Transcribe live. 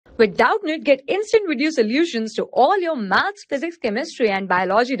With Doubtnut, get instant video solutions to all your maths, physics, chemistry, and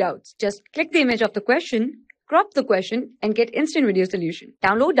biology doubts. Just click the image of the question, crop the question, and get instant video solution.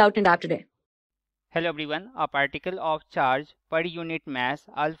 Download Doubtnut app today. Hello everyone, a particle of charge per unit mass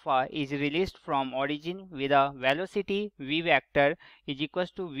alpha is released from origin with a velocity v vector is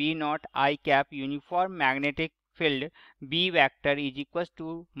equals to v naught I cap uniform magnetic field b vector is equals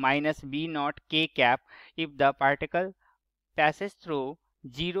to minus b naught k cap if the particle passes through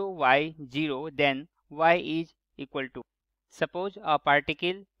 0 y 0, then y is equal to. Suppose a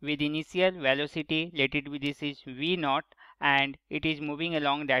particle with initial velocity, let it be this is v naught, and it is moving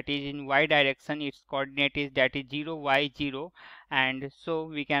along, that is in y direction, its coordinate is that is 0 y 0, and so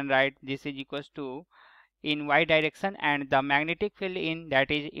we can write this is equals to in y direction, and the magnetic field in that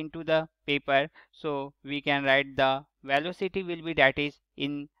is into the paper, so we can write the velocity will be that is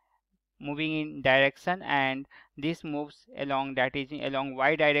in moving in direction, and this moves along that is along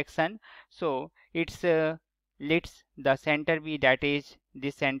y direction, so it's lets the center be that is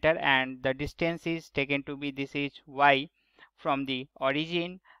this center, and the distance is taken to be this is y from the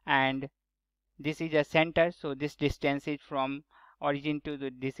origin, and this is a center, so this distance is from origin to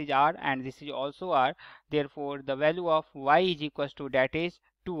this is r, and this is also r. Therefore the value of y is equals to that is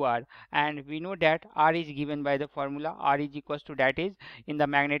 2r, and we know that r is given by the formula r is equals to that is in the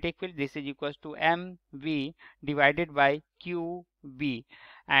magnetic field this is equals to mv divided by qb,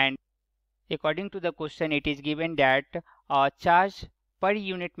 and according to the question it is given that a charge per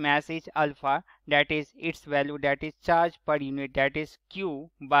unit mass is alpha, that is its value that is charge per unit that is q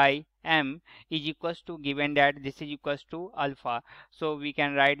by m is equals to given that this is equals to alpha, so we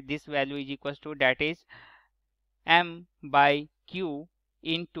can write this value is equals to that is m by q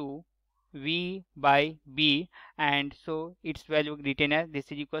into v by b, and so its value written as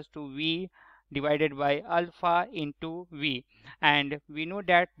this is equals to v divided by alpha into v, and we know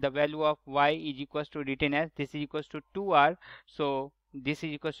that the value of y is equals to written as this is equals to 2r, so this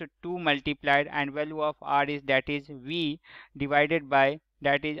is equals to 2 multiplied, and value of r is that is v divided by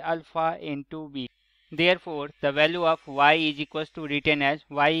that is alpha into v. Therefore the value of y is equals to written as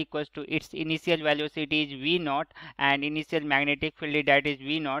y equals to its initial velocity is v naught and initial magnetic field that is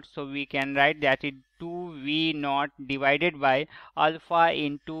v naught, so we can write that is 2v naught divided by alpha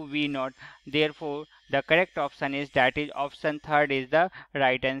into v naught. Therefore the correct option is that is option 3rd is the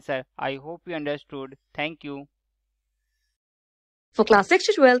right answer. I hope you understood. Thank you. For class 6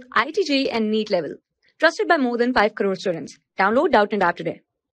 to 12, IIT JEE and NEET level. Trusted by more than 5 crore students. Download Doubtnut app today.